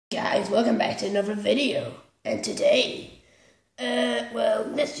Guys, welcome back to another video. And today, well,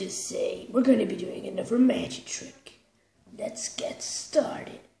 let's just say we're going to be doing another magic trick. Let's get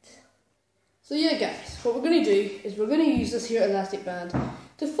started. So yeah guys, what we're going to do is we're going to use this here elastic band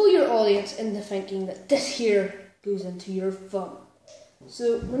to fool your audience into thinking that this here goes into your thumb.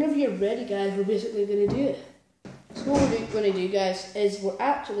 So whenever you're ready guys, we're basically going to do it. So what we're going to do guys is we're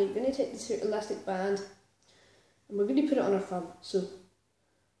actually going to take this here elastic band and we're going to put it on our thumb. So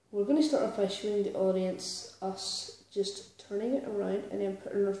we're going to start off by showing the audience us just turning it around and then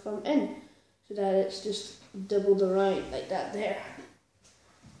putting our thumb in so that it's just doubled around like that there.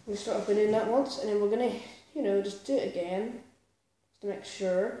 We're going to start off by doing that once and then we're going to, just do it again just to make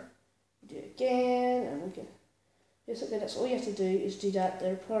sure. Do it again and we can, basically that's all you have to do is do that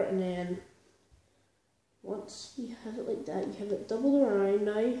there part, and then once you have it like that, you have it doubled around.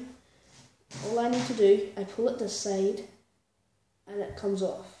 Now all I need to do, I pull it this side and it comes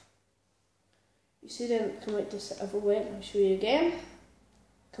off. You see them come out this other way, I'll show you again.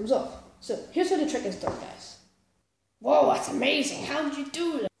 Comes off. So here's how the trick is done guys. Whoa, that's amazing. How did you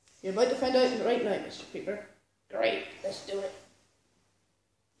do that? You're about to find out right now, Mr. Creeper. Great, let's do it.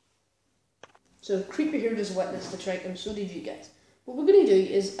 So Creeper here just witnessed the trick and so did you guys. What we're going to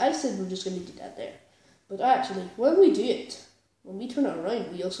do is, I said we're just going to do that there. But actually, when we do it, when we turn it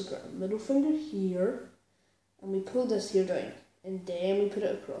around, we also got our middle finger here and we pull this here down and then we put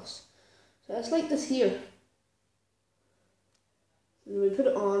it across. So it's like this here. So when we put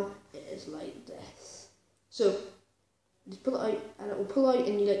it on, it is like this. So just pull it out and it will pull out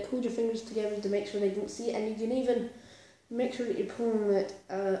and you like hold your fingers together to make sure they don't see it, and you can even make sure that you're pulling it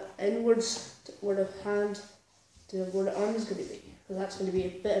inwards to where the hand, to where the arm is going to be, because that's going to be a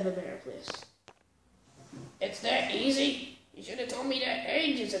bit of a better place. It's that easy? You should have told me that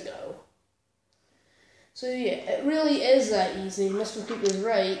ages ago. So yeah, it really is that easy. Mr. Creeper's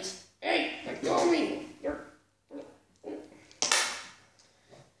right. Hey, let go of me.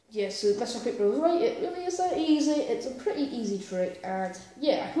 Yeah, so Mr. Creeper was right. It really is that easy. It's a pretty easy trick, and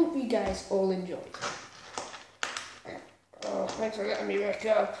yeah, I hope you guys all enjoyed. Oh, thanks for letting me back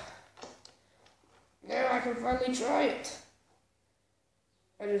up. Now I can finally try it.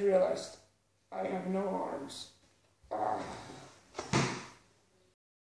 I just realized I have no arms. Ah.